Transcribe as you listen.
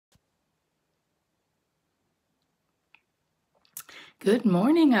Good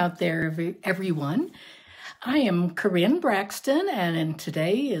morning out there, everyone. I am Corinne Braxton, and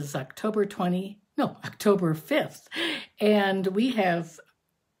today is October 5th. And we have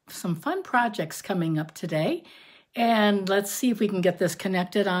some fun projects coming up today. And let's see if we can get this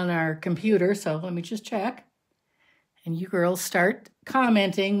connected on our computer. So let me just check. And you girls start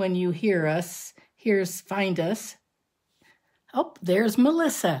commenting when you hear us. Find us. Oh, there's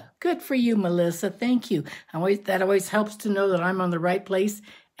Melissa. Good for you, Melissa. Thank you. That always helps to know that I'm on the right place,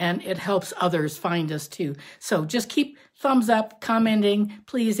 and it helps others find us too. So just keep thumbs up, commenting,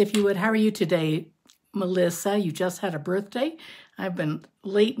 please, if you would. How are you today, Melissa? You just had a birthday. I've been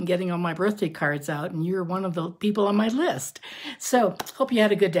late in getting all my birthday cards out, and you're one of the people on my list. So hope you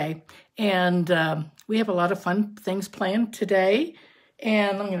had a good day. And we have a lot of fun things planned today.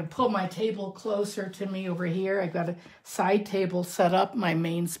 And I'm going to pull my table closer to me over here. I've got a side table set up. My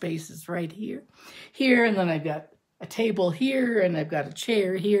main space is right here. And then I've got a table here, and I've got a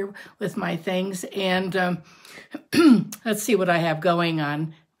chair here with my things. And let's see what I have going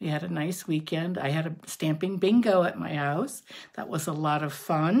on. We had a nice weekend. I had a stamping bingo at my house. That was a lot of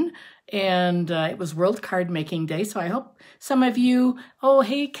fun. And it was World Card Making Day. So I hope some of you, oh,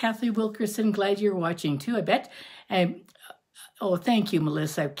 hey, Kathy Wilkerson, glad you're watching too. I bet. Oh, thank you,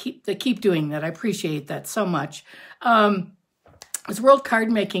 Melissa. Keep doing that. I appreciate that so much. It's World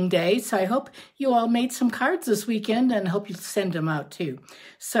Card Making Day, so I hope you all made some cards this weekend and hope you send them out too.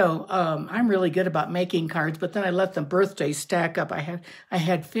 So I'm really good about making cards, but then I let the birthdays stack up. I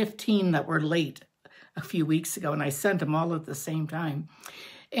had 15 that were late a few weeks ago, and I sent them all at the same time.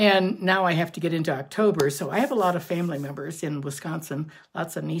 And now I have to get into October, so I have a lot of family members in Wisconsin,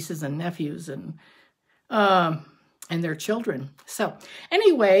 lots of nieces and nephews, and their children. So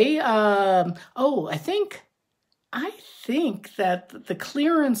anyway, I think that the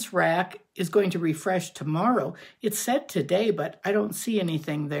clearance rack is going to refresh tomorrow. It said today, but I don't see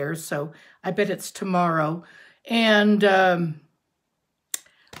anything there, so I bet it's tomorrow. And I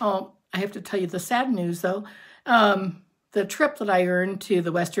have to tell you the sad news, though. The trip that I earned to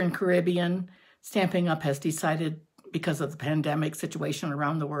the Western Caribbean, Stamping Up has decided, because of the pandemic situation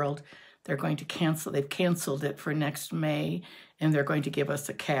around the world, they're going to cancel. They've canceled it for next May, and they're going to give us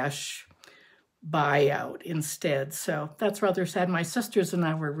a cash buyout instead. So that's rather sad. My sisters and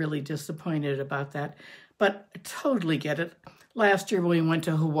I were really disappointed about that, but I totally get it. Last year when we went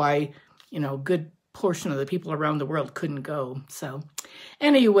to Hawaii, a good portion of the people around the world couldn't go. So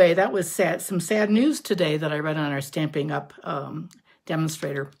anyway, that was sad. Some sad news today that I read on our Stamping Up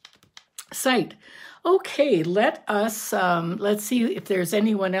demonstrator site. Okay, let's see if there's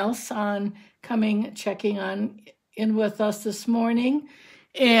anyone else checking in with us this morning.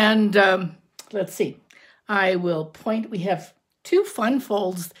 And let's see. I will point, we have two fun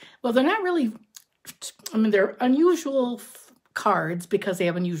folds. Well, they're not really, they're unusual cards because they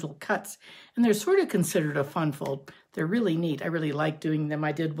have unusual cuts. And they're sort of considered a fun fold. They're really neat. I really like doing them.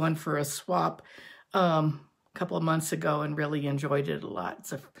 I did one for a swap a couple of months ago and really enjoyed it a lot.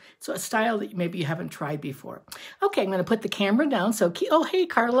 It's a style that maybe you haven't tried before. Okay, I'm going to put the camera down. So, oh, hey,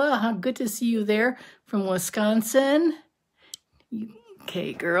 Carla. Good to see you there from Wisconsin.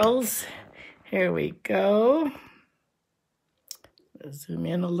 Okay, girls. Here we go. Let's zoom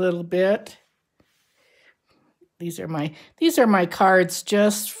in a little bit. These are my cards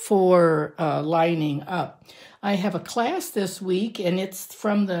just for lining up. I have a class this week, and it's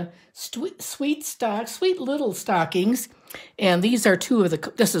from the Sweet Little Stockings, and these are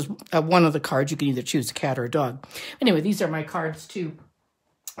this is one of the cards. You can either choose a cat or a dog. Anyway, these are my cards to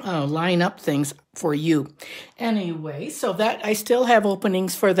line up things for you. Anyway, so that I still have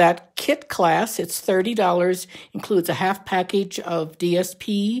openings for that kit class. It's $30, includes a half package of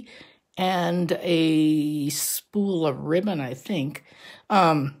DSP and a spool of ribbon, I think.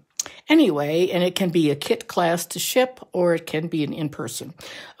 Anyway, and it can be a kit class to ship, or it can be an in-person.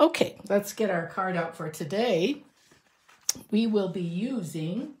 Okay, let's get our card out for today. We will be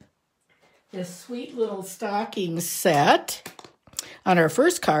using this Sweet Little Stockings set on our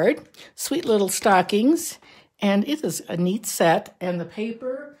first card, Sweet Little Stockings, and it is a neat set, and the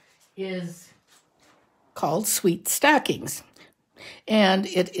paper is called Sweet Stockings. And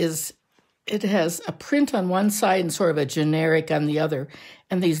it has a print on one side and sort of a generic on the other.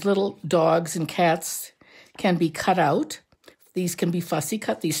 And these little dogs and cats can be cut out. These can be fussy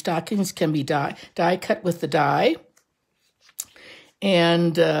cut. These stockings can be die cut with the die.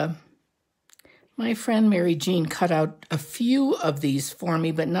 And my friend Mary Jean cut out a few of these for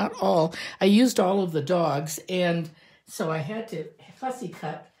me, but not all. I used all of the dogs, and so I had to fussy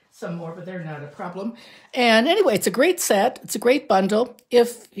cut some more, but they're not a problem. And anyway, it's a great set. It's a great bundle.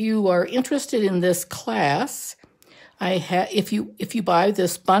 If you are interested in this class, if you buy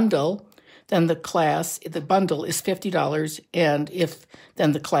this bundle, then the bundle is $50, and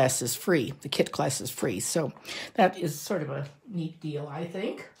then the class is free. The kit class is free. So that is sort of a neat deal, I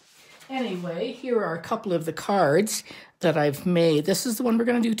think. Anyway, here are a couple of the cards that I've made. This is the one we're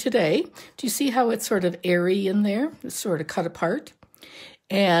going to do today. Do you see how it's sort of airy in there? It's sort of cut apart.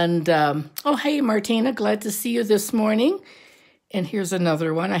 And, oh, hey, Martina, glad to see you this morning. And here's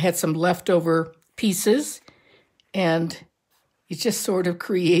another one. I had some leftover pieces, and you just sort of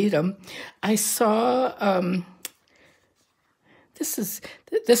create them. I saw, this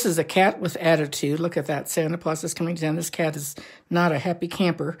is a cat with attitude. Look at that. Santa Claus is coming down. This cat is not a happy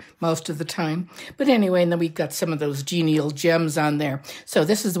camper most of the time. But anyway, and then we've got some of those genial gems on there. So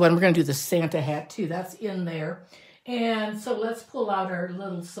this is the one we're going to do the Santa hat too. That's in there. And so let's pull out our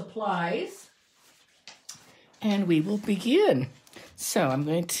little supplies, and we will begin. So I'm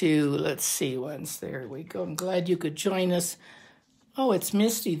going to, let's see, there we go. I'm glad you could join us. Oh, it's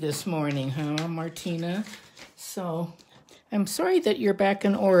misty this morning, huh, Martina? So I'm sorry that you're back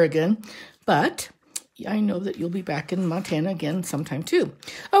in Oregon, but I know that you'll be back in Montana again sometime too.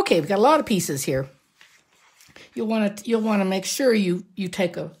 Okay, we've got a lot of pieces here. You'll want to make sure you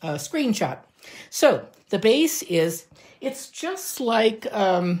take a screenshot. So the base it's just like,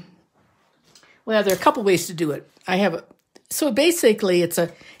 well, there are a couple ways to do it. So basically it's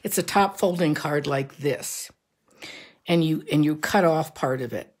a top folding card like this, and you cut off part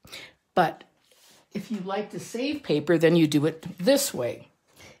of it. But if you like to save paper, then you do it this way.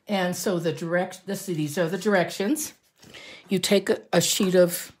 And so these are the directions. You take a sheet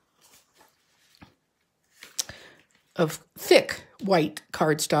of thick white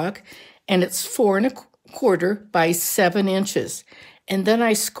cardstock, and it's 4 1/4 by 7 inches. And then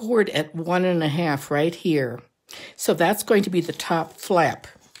I scored at 1 1/2 right here. So that's going to be the top flap.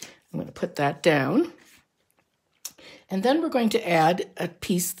 I'm going to put that down. And then we're going to add a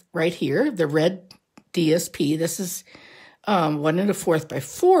piece right here, the red DSP. This is 1 1/4 by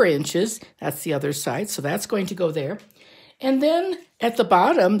 4 inches. That's the other side. So that's going to go there. And then at the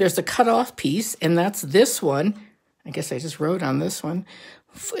bottom, there's a cutoff piece, and that's this one. I guess I just wrote on this one.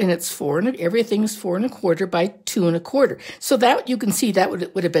 And it's everything's 4 1/4 by 2 1/4. So that you can see that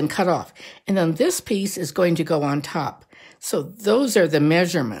would have been cut off. And then this piece is going to go on top. So those are the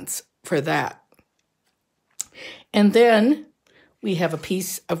measurements for that. And then we have a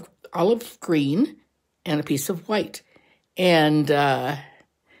piece of olive green and a piece of white. And the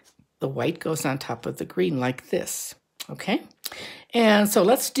white goes on top of the green like this. Okay? And so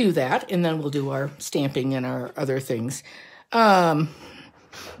let's do that, and then we'll do our stamping and our other things. And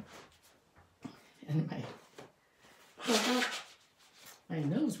my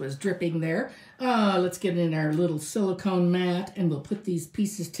nose was dripping there. Let's get in our little silicone mat, and we'll put these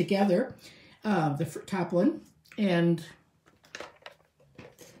pieces together. The top one, and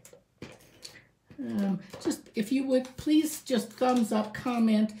just if you would please just thumbs up,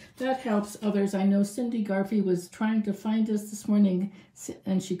 comment. That helps others. I know Cindy Garfey was trying to find us this morning,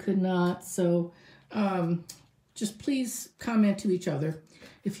 and she could not. So just please comment to each other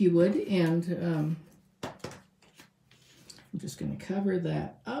if you would. And I'm just going to cover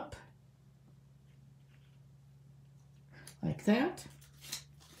that up like that.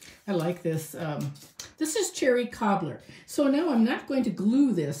 I like this. This is cherry cobbler. So now I'm not going to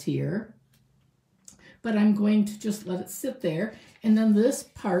glue this here, but I'm going to just let it sit there. And then this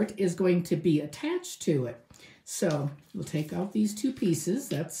part is going to be attached to it. So we'll take out these two pieces.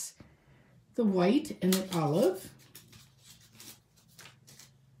 That's the white and the olive.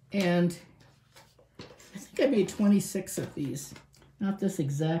 And I think I made 26 of these. Not this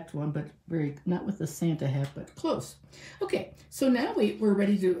exact one, but not with the Santa hat, but close. Okay, so now we're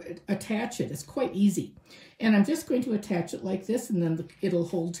ready to attach it. It's quite easy. And I'm just going to attach it like this, and then it'll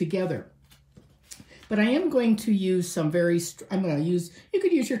hold together. But I am going to use some you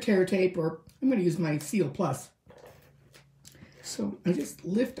could use your tear tape, or I'm going to use my Seal Plus. So I just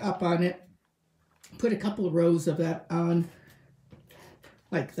lift up on it, put a couple of rows of that on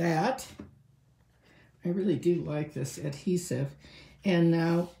like that. I really do like this adhesive. And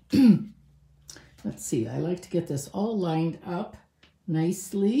now, let's see, I like to get this all lined up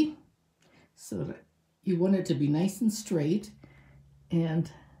nicely so that you want it to be nice and straight. And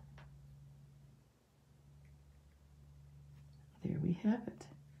there we have it.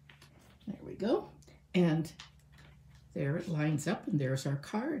 There we go. And there it lines up, and there's our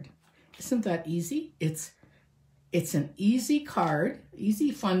card. Isn't that easy? It's an easy card,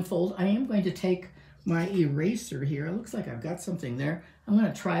 easy fun fold. I am going to take my eraser here. It looks like I've got something there. I'm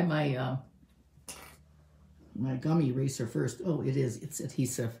going to try my my gum eraser first. Oh, it's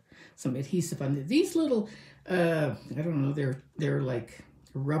adhesive. Some adhesive on these little, I don't know, they're like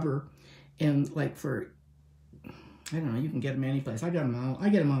rubber, and like for, I don't know, you can get them any place. I get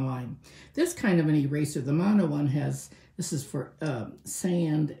them online. This kind of an eraser, the mono one this is for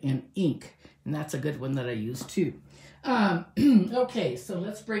sand and ink, and that's a good one that I use too. Okay, so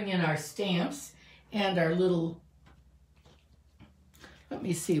let's bring in our stamps and our little, let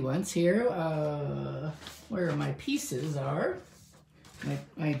me see once here, where my pieces are.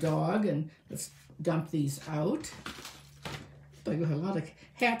 My dog, and let's dump these out. I got a lot of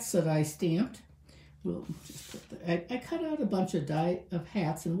hats that I stamped. We'll just put I cut out a bunch of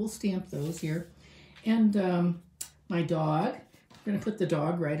hats, and we'll stamp those here. And my dog, we're gonna put the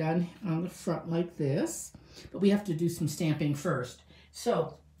dog right on the front like this, but we have to do some stamping first.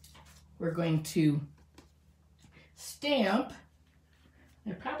 So we're going to stamp.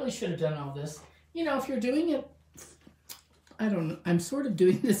 I probably should have done all this. You know, if you're doing it, I don't know, I'm sort of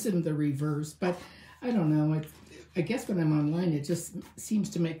doing this in the reverse, but I don't know. I guess when I'm online, it just seems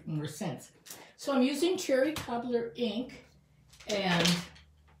to make more sense. So I'm using cherry cobbler ink, and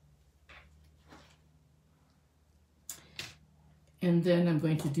then I'm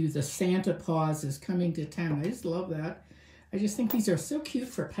going to do the Santa Paws is Coming to Town. I just love that. I just think these are so cute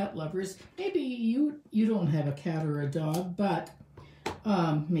for pet lovers. Maybe you don't have a cat or a dog, but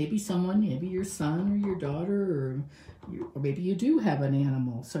maybe your son or your daughter, or maybe you do have an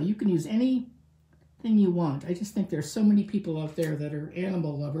animal. So you can use anything you want. I just think there's so many people out there that are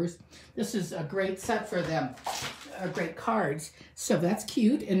animal lovers. This is a great set for them, great cards. So that's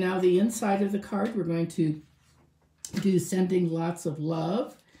cute. And now the inside of the card, we're going to do Sending Lots of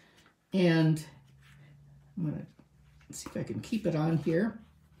Love. And I'm going to see if I can keep it on here.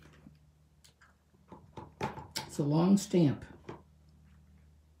 It's a long stamp.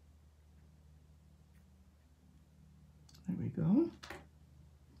 There we go.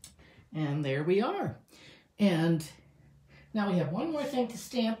 And there we are. And now we have one more thing to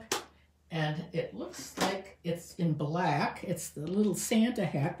stamp, and it looks like it's in black. It's the little Santa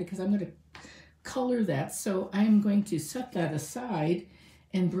hat, because I'm going to color that. So I'm going to set that aside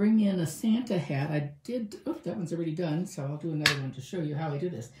and bring in a Santa hat. Oh, that one's already done, so I'll do another one to show you how I do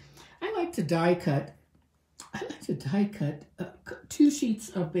this. I like to die cut. Two sheets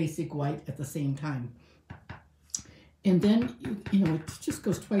of basic white at the same time. And then, you know, it just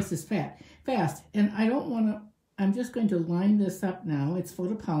goes twice as fast. And I don't want to, I'm just going to line this up now. It's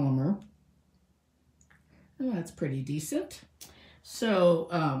photopolymer. And that's pretty decent. So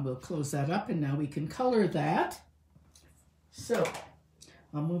we'll close that up, and now we can color that. So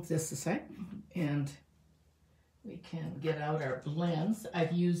I'll move this aside, and we can get out our blends.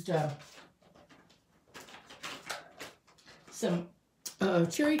 I've used some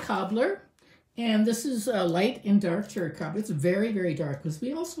cherry cobbler. And this is light and dark cherry cobbler. It's very, very dark, because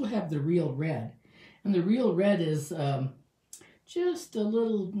we also have the real red. And the real red is just a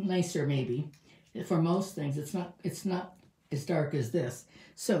little nicer, maybe. For most things, it's not as dark as this.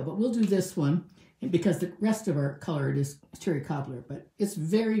 So, but we'll do this one, because the rest of our color is cherry cobbler. But it's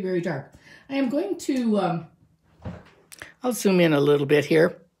very, very dark. I am going to, I'll zoom in a little bit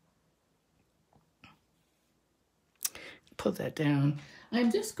here. Put that down. I'm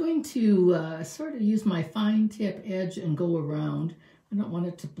just going to sort of use my fine tip edge and go around. I don't want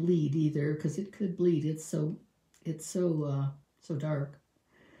it to bleed either, because it could bleed. It's so dark.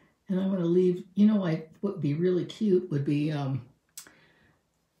 And I'm going to leave, you know, what would be really cute would be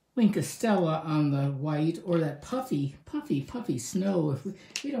Winkostella on the white, or that puffy snow.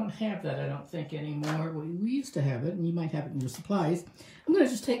 If we don't have that, I don't think, anymore. We used to have it, and you might have it in your supplies. I'm going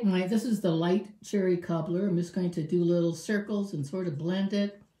to just take this is the light cherry cobbler. I'm just going to do little circles and sort of blend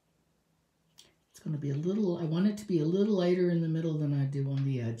it. It's going to be I want it to be a little lighter in the middle than I do on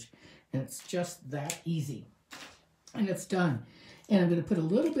the edge. And it's just that easy. And it's done. And I'm going to put a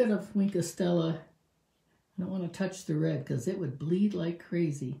little bit of Winkostella. I don't want to touch the red, because it would bleed like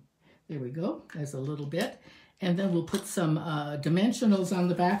crazy. There we go. There's a little bit. And then we'll put some dimensionals on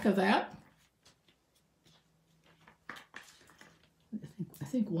the back of that. I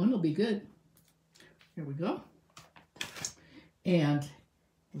think one will be good. There we go. And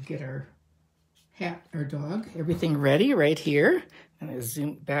we'll get our hat, our dog, everything ready right here. I'm going to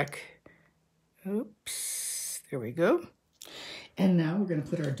zoom back. Oops. There we go. And now we're going to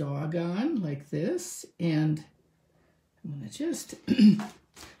put our dog on like this. And I'm going to just...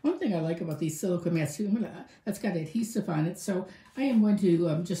 One thing I like about these silicone mats too, that's got adhesive on it, so I am going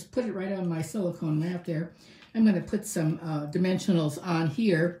to just put it right on my silicone mat there. I'm going to put some dimensionals on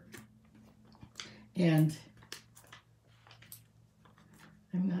here, and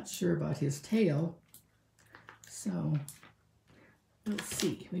I'm not sure about his tail. So let's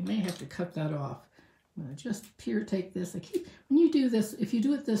see, we may have to cut that off. I'm gonna just take this. When you do this, if you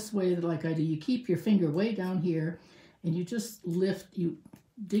do it this way like I do, you keep your finger way down here and you just lift, you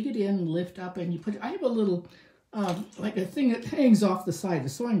dig it in, lift up, and you put, I have a little, like a thing that hangs off the side. A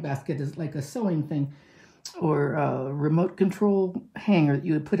sewing basket is like a sewing thing or a remote control hanger that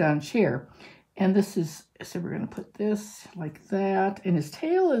you would put on a chair. And this is, so we're going to put this like that. And his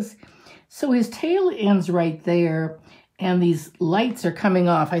tail is, so his tail ends right there. And these lights are coming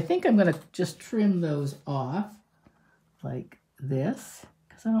off. I think I'm going to just trim those off like this,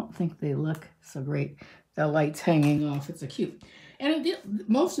 because I don't think they look so great. The lights hanging off, it's a cute. And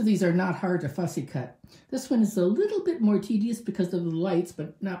most of these are not hard to fussy cut. This one is a little bit more tedious because of the lights,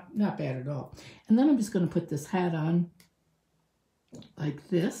 but not bad at all. And then I'm just going to put this hat on like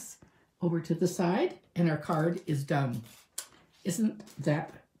this over to the side, and our card is done. Isn't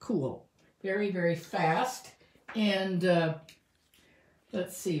that cool? Very, very fast. And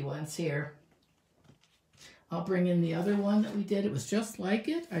let's see, once here. I'll bring in the other one that we did. It was just like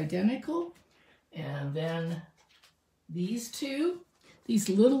it, identical. And then these two, these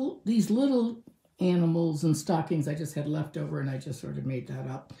little animals and stockings I just had left over, and I just sort of made that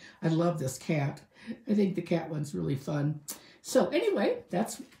up. I love this cat. I think the cat one's really fun. So anyway,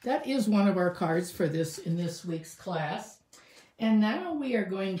 that is one of our cards for this in this week's class. And now we are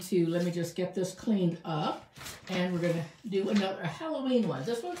going to, let me just get this cleaned up, and we're going to do a Halloween one.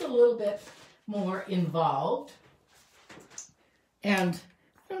 This one's a little bit more involved. And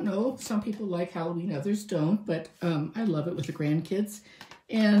I don't know, some people like Halloween, others don't, but I love it with the grandkids.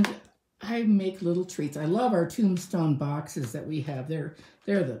 And I make little treats. I love our tombstone boxes that we have. They're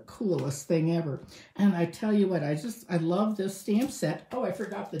the coolest thing ever. And I tell you what, I love this stamp set. Oh, I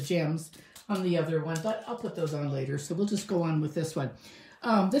forgot the gems on the other one, but I'll put those on later. So we'll just go on with this one.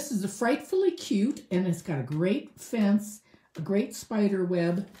 This is a Frightfully Cute, and it's got a great fence, a great spider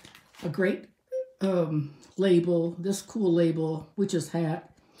web, a great label, this cool label, witch's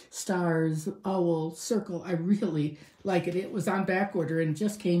hat, stars, owl, circle. I really like it. It was on back order and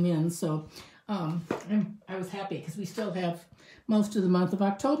just came in, so I was happy because we still have most of the month of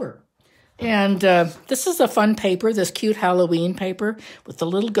October. And this is a fun paper, this cute Halloween paper with the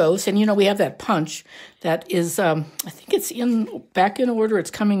little ghost. And, you know, we have that punch that is, I think it's back in order. It's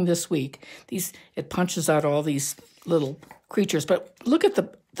coming this week. It punches out all these little creatures. But look at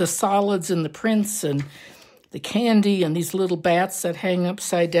the solids and the prints and the candy and these little bats that hang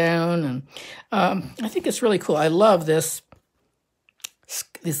upside down. And I think it's really cool. I love this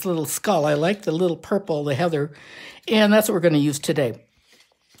little skull. I like the little purple, the heather. And that's what we're going to use today.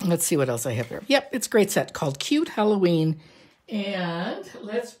 Let's see what else I have here. Yep, it's a great set called Cute Halloween. And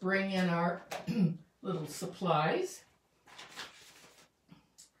let's bring in our little supplies.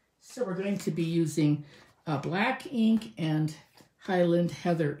 So we're going to be using black ink and Highland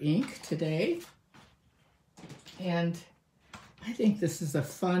Heather ink today. And I think this is a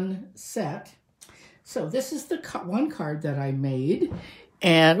fun set. So this is the one card that I made.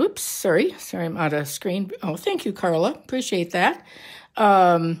 And, whoops, sorry, I'm out of screen. Oh, thank you, Carla. Appreciate that.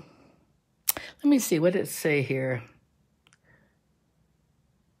 Let me see, what did it say here?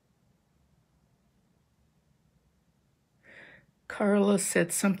 Carla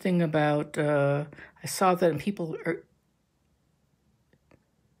said something about, I saw that people are,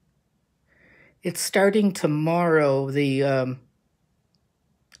 it's starting tomorrow,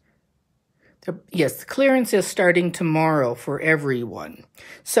 yes, the clearance is starting tomorrow for everyone.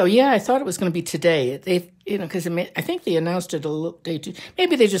 So yeah, I thought it was going to be today. Because I think they announced it a little day too.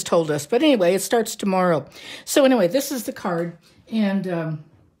 Maybe they just told us. But anyway, it starts tomorrow. So anyway, this is the card. And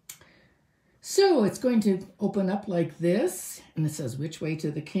so it's going to open up like this. And it says which way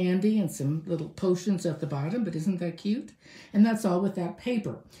to the candy and some little potions at the bottom. But isn't that cute? And that's all with that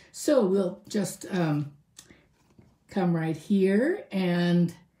paper. So we'll just come right here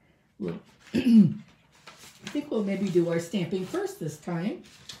and we'll I think we'll maybe do our stamping first this time.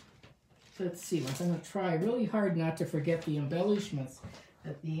 Let's see, I'm going to try really hard not to forget the embellishments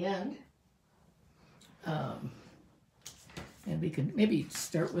at the end. And we can maybe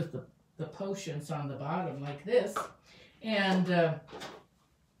start with the potions on the bottom like this. And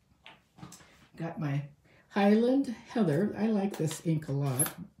got my Highland Heather. I like this ink a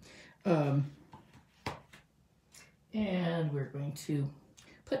lot. And we're going to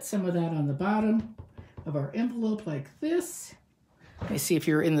put some of that on the bottom of our envelope like this. Let me see if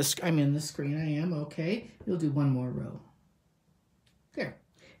you're in this. I'm in the screen. I am. Okay. You'll do one more row. There.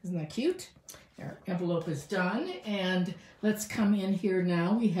 Isn't that cute? Our envelope is done. And let's come in here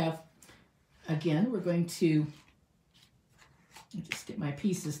now. We have, again, we're going to just get my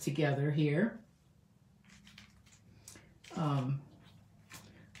pieces together here.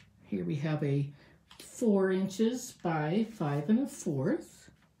 Here we have a 4 inches by 5 1/4.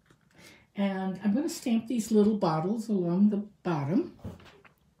 And I'm going to stamp these little bottles along the bottom.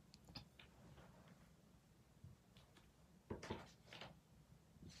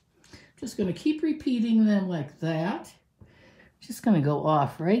 Just going to keep repeating them like that. Just going to go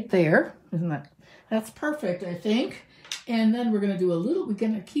off right there. Isn't that's perfect, I think. And then we're going to do a little, we're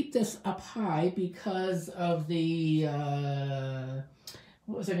going to keep this up high because of the,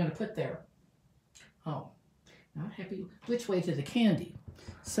 what was I going to put there? Oh, not happy. Which way to the candy?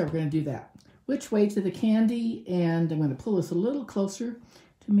 So we're going to do that. Which way to the candy? And I'm going to pull this a little closer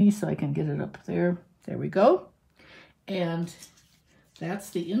to me so I can get it up there. There we go. And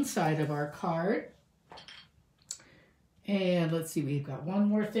that's the inside of our card. And let's see, we've got one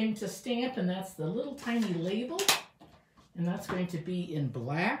more thing to stamp, and that's the little tiny label. And that's going to be in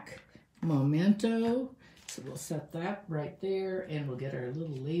black, Memento. So we'll set that right there, and we'll get our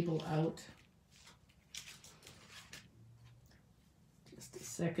little label out. Just a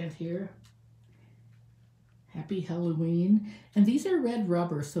second here. Happy Halloween. And these are red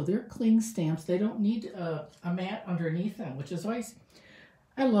rubber, so they're cling stamps. They don't need a mat underneath them, which is always,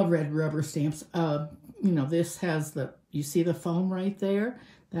 I love red rubber stamps. You know, this has the, you see the foam right there?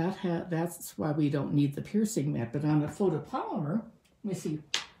 That's why we don't need the piercing mat. But on a photopolymer, let me see,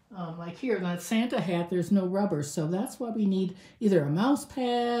 like here on that Santa hat, there's no rubber. So that's why we need either a mouse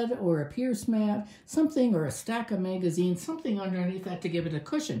pad or a pierce mat, something, or a stack of magazines, something underneath that to give it a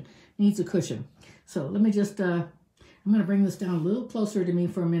cushion. It needs a cushion. So let me just, I'm going to bring this down a little closer to me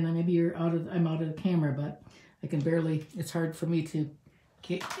for a minute. Maybe I'm out of the camera, but I can barely, it's hard for me to,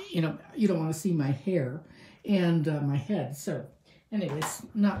 you know, you don't want to see my hair and my head. So anyway, it's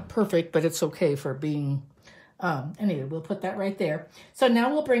not perfect, but it's okay for being, anyway, we'll put that right there. So now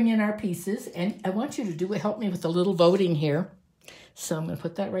we'll bring in our pieces, and I want you to help me with a little voting here. So I'm going to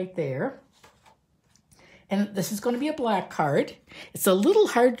put that right there. And this is going to be a black card. It's a little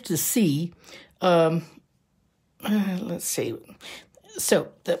hard to see. Let's see. So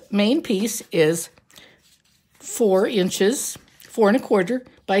the main piece is 4 inches, 4 1/4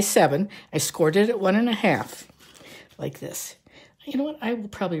 by 7. I scored it at 1 1/2, like this. You know what? I will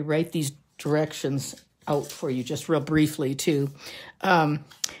probably write these directions out for you just real briefly too. And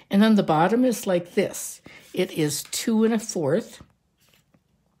then the bottom is like this. It is 2 1/4.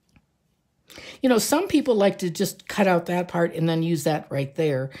 You know, some people like to just cut out that part and then use that right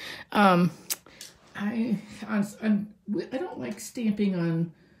there. I don't like stamping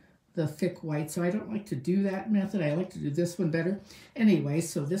on the thick white, so I don't like to do that method. I like to do this one better. Anyway,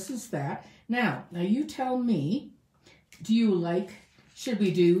 so this is that. Now you tell me, do you like, should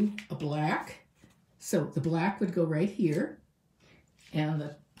we do a black? So the black would go right here, and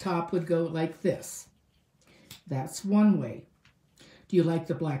the top would go like this. That's one way. Do you like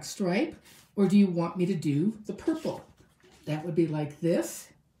the black stripe, or do you want me to do the purple? That would be like this.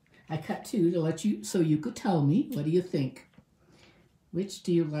 I cut 2 to let you, so you could tell me, what do you think? Which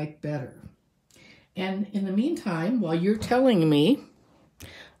do you like better? And in the meantime, while you're telling me,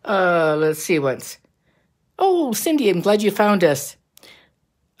 let's see what's, oh, Cindy, I'm glad you found us.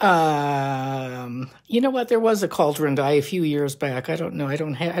 You know what? There was a cauldron dye a few years back. I don't know. I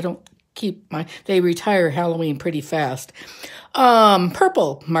don't keep my, they retire Halloween pretty fast.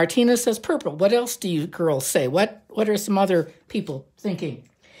 Purple. Martina says purple. What else do you girls say? What are some other people thinking?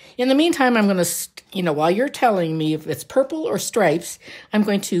 In the meantime, I'm going to, you know, while you're telling me if it's purple or stripes, I'm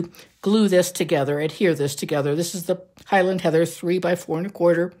going to glue this together, adhere this together. This is the Highland Heather 3 by 4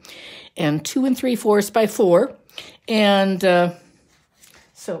 1/4 and 2 3/4 by 4. And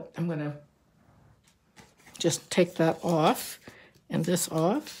so I'm going to just take that off and this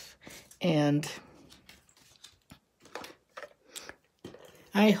off. And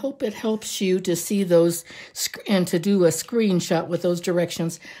I hope it helps you to see those and to do a screenshot with those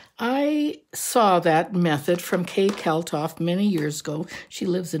directions. I saw that method from Kay Keltoff many years ago. She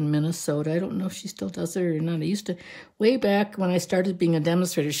lives in Minnesota. I don't know if she still does it or not. I used to, way back when I started being a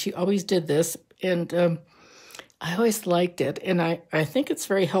demonstrator, she always did this, and I always liked it, and I think it's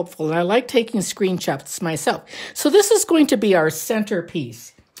very helpful, and I like taking screenshots myself. So this is going to be our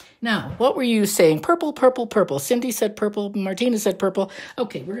centerpiece. Now, what were you saying? Purple, purple, purple. Cindy said purple. Martina said purple.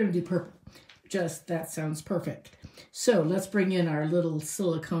 Okay, we're going to do purple. Just, that sounds perfect. So let's bring in our little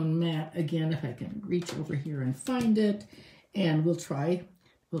silicone mat again, if I can reach over here and find it. And we'll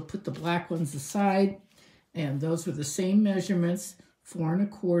put the black ones aside. And those were the same measurements, 4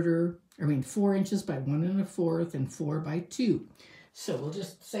 inches by 1 1/4 and 4 by 2. So we'll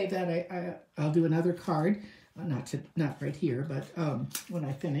just say that I'll do another card. Not right here, but when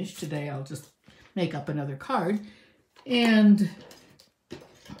I finish today, I'll just make up another card. And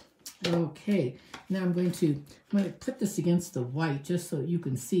okay, now I'm going to put this against the white just so you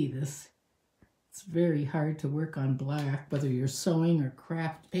can see this. It's very hard to work on black, whether you're sewing or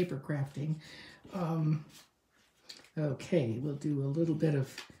paper crafting. Okay, we'll do a little bit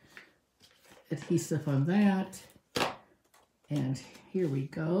of adhesive on that. And here we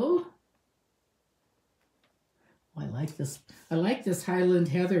go. Oh, I like this. I like this Highland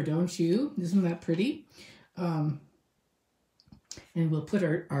Heather, don't you? Isn't that pretty? And we'll put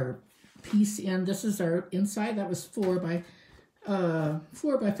our piece in. This is our inside. That was 4 by 5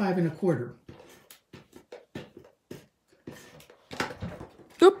 1/4.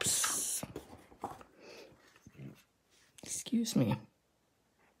 Oops. Excuse me.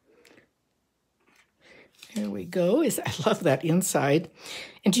 There we go. I love that inside.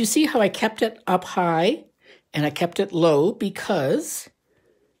 And do you see how I kept it up high and I kept it low? Because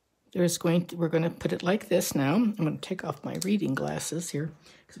we're going to put it like this now. I'm going to take off my reading glasses here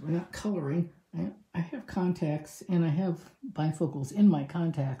because we're not coloring. I have contacts and I have bifocals in my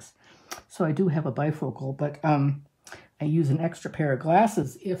contacts. So I do have a bifocal, but I use an extra pair of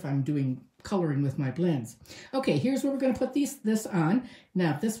glasses if I'm doing coloring with my blends. Okay, here's where we're going to put this on.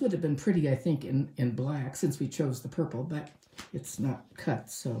 Now, this would have been pretty, I think, in black since we chose the purple, but it's not cut,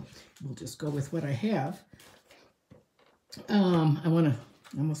 so we'll just go with what I have. I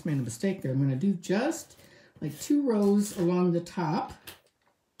almost made a mistake there. I'm going to do just like 2 rows along the top.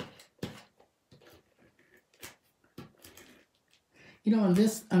 You know, on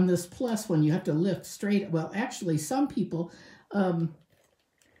this plus one, you have to lift straight. Well, actually, some people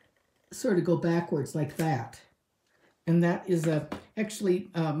sort of go backwards like that. And that is actually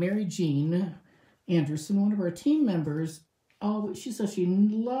Mary Jean Anderson, one of our team members. Oh, she says she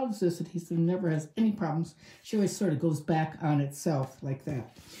loves this adhesive, never has any problems. She always sort of goes back on itself like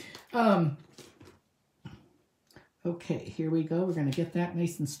that. Okay, here we go. We're going to get that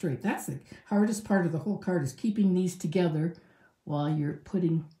nice and straight. That's the hardest part of the whole card, is keeping these together while you're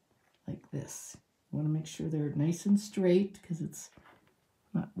putting like this. You want to make sure they're nice and straight because it's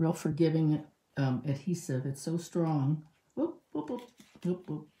not real forgiving adhesive. It's so strong. Whoop, whoop, whoop, whoop,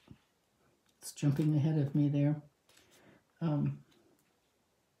 whoop. It's jumping ahead of me there. There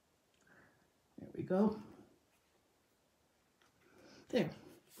we go. There.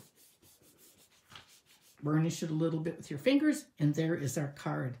 Burnish it a little bit with your fingers, and there is our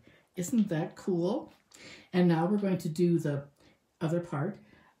card. Isn't that cool? And now we're going to do the other part.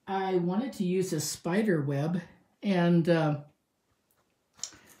 I wanted to use a spider web, and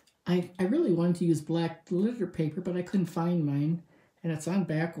I really wanted to use black glitter paper, but I couldn't find mine, and it's on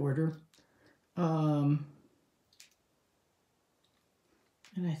back order.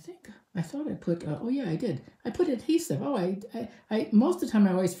 And I thought I put, oh yeah, I did. I put adhesive. Oh, I most of the time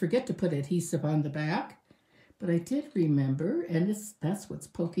I always forget to put adhesive on the back, but I did remember, and that's what's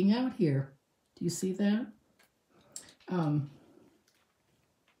poking out here. Do you see that?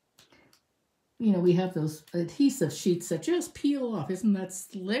 You know, we have those adhesive sheets that just peel off. Isn't that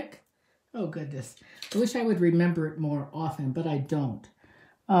slick? Oh, goodness. I wish I would remember it more often, but I don't.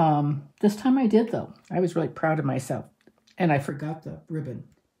 This time I did, though. I was really proud of myself. And I forgot the ribbon.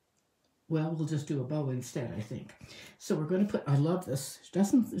 Well, we'll just do a bow instead, I think. So we're going to put, I love this.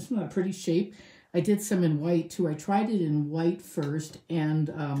 Isn't that a pretty shape? I did some in white, too. I tried it in white first, and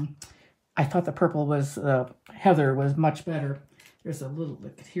I thought the purple was, Heather was much better. There's a little,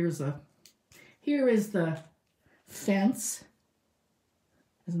 look, here is the fence.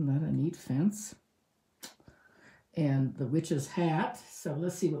 Isn't that a neat fence? And the witch's hat. So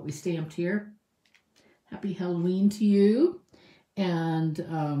let's see what we stamped here. Happy Halloween to you. And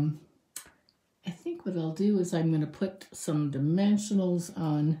I think what I'll do is I'm going to put some dimensionals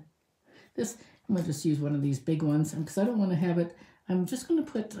on this. I'm going to just use one of these big ones because I don't want to have it. I'm just going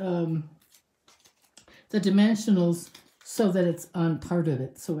to put the dimensionals so that it's on part of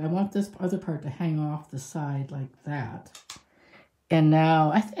it. So I want this other part to hang off the side like that. And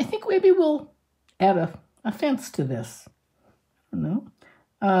now I think maybe we'll add a fence to this. I don't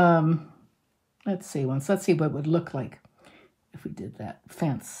know. Let's see what it would look like if we did that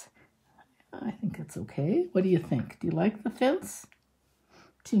fence. I think it's okay. What do you think? Do you like the fence?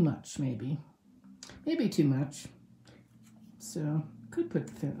 Too much, maybe. Maybe too much. So could put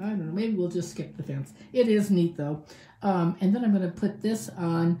the fence. I don't know. Maybe we'll just skip the fence. It is neat though. And then I'm going to put this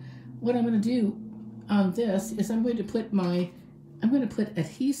on. What I'm going to do on this is I'm going to put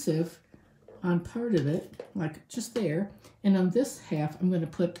adhesive on part of it, like just there. And on this half, I'm going to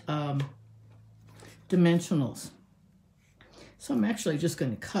put dimensionals. So I'm actually just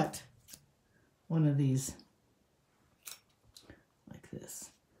going to cut one of these like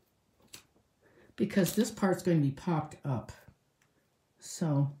this. because this part's going to be popped up.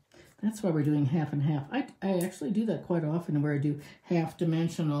 So that's why we're doing half and half. I actually do that quite often, where I do half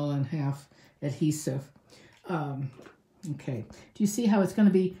dimensional and half adhesive. Okay, do you see how it's going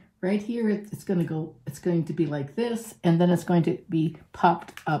to be right here? It's going to be like this, and then it's going to be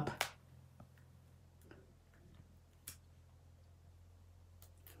popped up.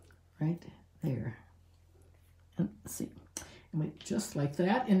 Right there. And let's see. And wait, just like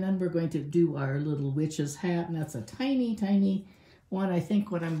that. And then we're going to do our little witch's hat, and that's a tiny, tiny one. I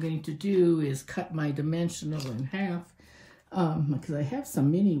think what I'm going to do is cut my dimensional in half, because I have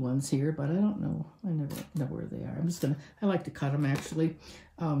some mini ones here, but I don't know. I never know where they are. I like to cut them, actually.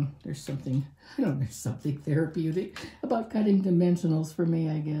 There's something therapeutic about cutting dimensionals for me,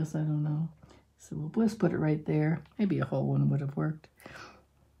 I guess. I don't know. So we'll just put it right there. Maybe a whole one would have worked.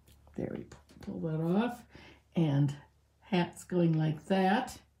 There, we pull that off, and hat's going like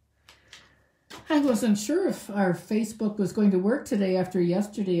that. I wasn't sure if our Facebook was going to work today after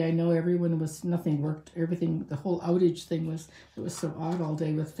yesterday. I know nothing worked. Everything, the whole outage thing it was so odd all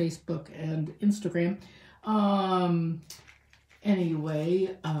day with Facebook and Instagram.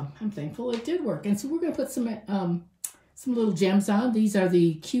 Anyway, I'm thankful it did work. And so we're going to put some little gems on. These are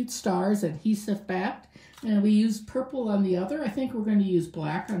the Cute Stars adhesive backed. And we use purple on the other. I think we're going to use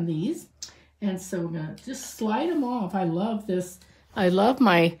black on these. And so we're going to just slide them off. I love this. I love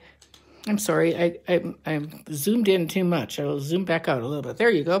my... I'm sorry, I'm zoomed in too much. I will zoom back out a little bit. There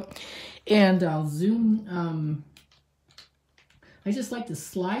you go. And I'll zoom, I just like to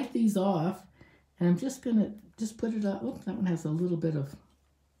slide these off, and I'm just going to put it up. Oops, that one has a little bit of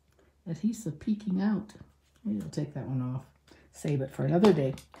adhesive peeking out. Maybe I'll take that one off. Save it for another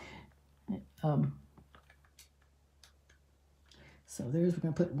day. So we're going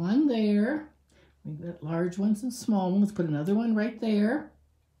to put one there. We've got large ones and small ones. Let's put another one right there.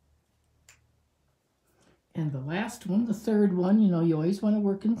 And the last one, the third one, you know, you always want to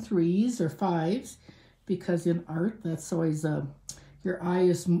work in 3s or 5s, because in art, that's always, your eye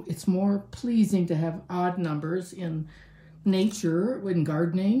it's more pleasing to have odd numbers. In nature, when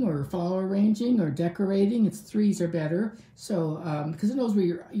gardening or flower arranging or decorating, 3s are better. So, because it knows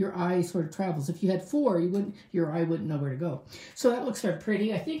where your eye sort of travels. If you had 4, your eye wouldn't know where to go. So that looks very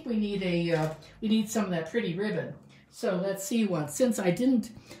pretty. I think we need some of that pretty ribbon. So let's see one. Since I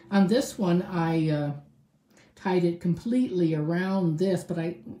didn't, on this one, I tied it completely around this, but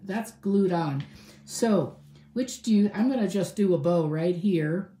that's glued on. So I'm going to just do a bow right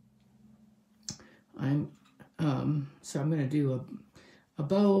here. So I'm going to do a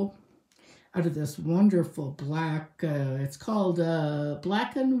bow out of this wonderful black, it's called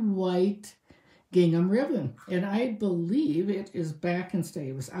black and white gingham ribbon. And I believe it is back and stay.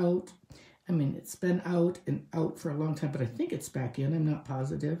 It was out. I mean, it's been out and out for a long time, but I think it's back in. I'm not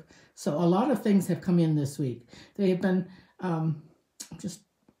positive. So a lot of things have come in this week. They have been just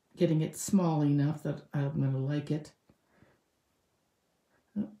getting it small enough that I'm going to like it.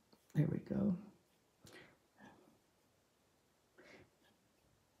 Oh, there we go.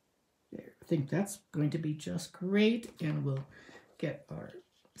 There, I think that's going to be just great. And we'll get our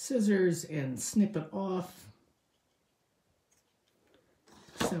scissors and snip it off.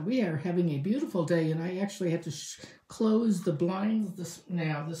 So we are having a beautiful day, and I actually had to close the blinds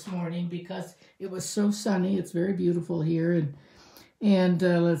this morning because it was so sunny. It's very beautiful here, and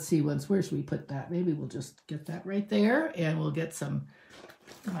let's see, where should we put that? Maybe we'll just get that right there, and we'll get some.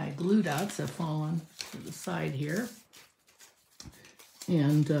 My glue dots have fallen to the side here.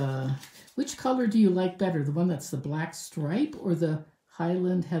 And which color do you like better? The one that's the black stripe or the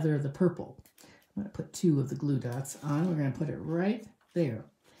Highland Heather, the purple? I'm going to put 2 of the glue dots on. We're going to put it right there.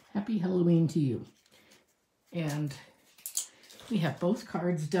 Happy Halloween to you. And we have both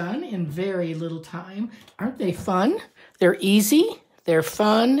cards done in very little time. Aren't they fun? They're easy, they're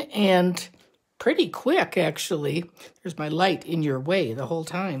fun, and pretty quick, actually. There's my light in your way the whole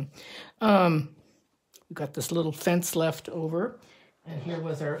time. We've got this little fence left over. And here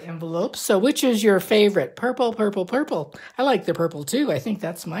was our envelope. So which is your favorite? Purple, purple, purple. I like the purple too. I think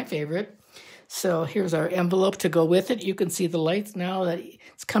that's my favorite. So here's our envelope to go with it. You can see the lights now that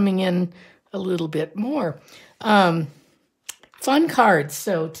it's coming in a little bit more. Fun cards.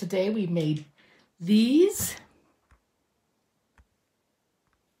 So today we made these.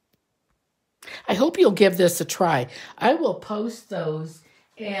 I hope you'll give this a try. I will post those,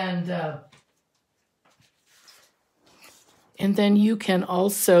 and then you can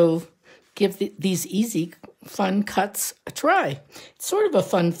also give these easy, fun cuts a try. It's sort of a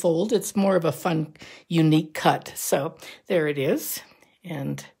fun fold. It's more of a fun, unique cut. So there it is.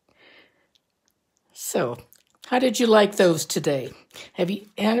 And so how did you like those today? Have you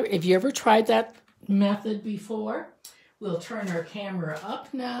ever tried that method before. We'll turn our camera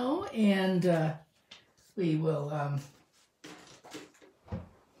up now, and we will,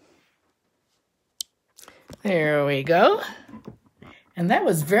 there we go. And that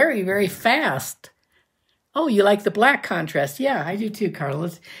was very, very fast. Oh, you like the black contrast? Yeah, I do too,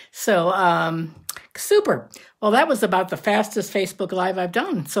 Carlos. So, super. Well, that was about the fastest Facebook Live I've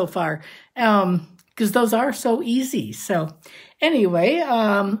done so far, because those are so easy. So anyway,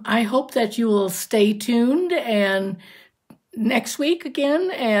 I hope that you will stay tuned and next week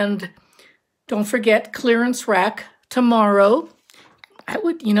again. And don't forget clearance rack tomorrow. I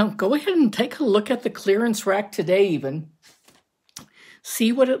would, go ahead and take a look at the clearance rack today even.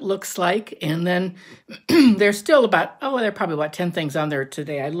 See what it looks like. And then there's still there are probably about 10 things on there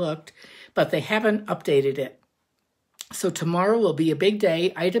today. I looked, but they haven't updated it. So tomorrow will be a big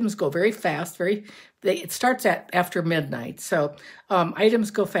day. Items go very fast. It starts after midnight. So items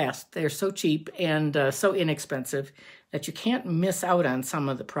go fast. They're so cheap and so inexpensive that you can't miss out on some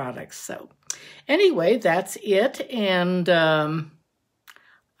of the products. So anyway, that's it. And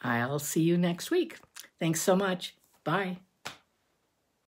I'll see you next week. Thanks so much. Bye.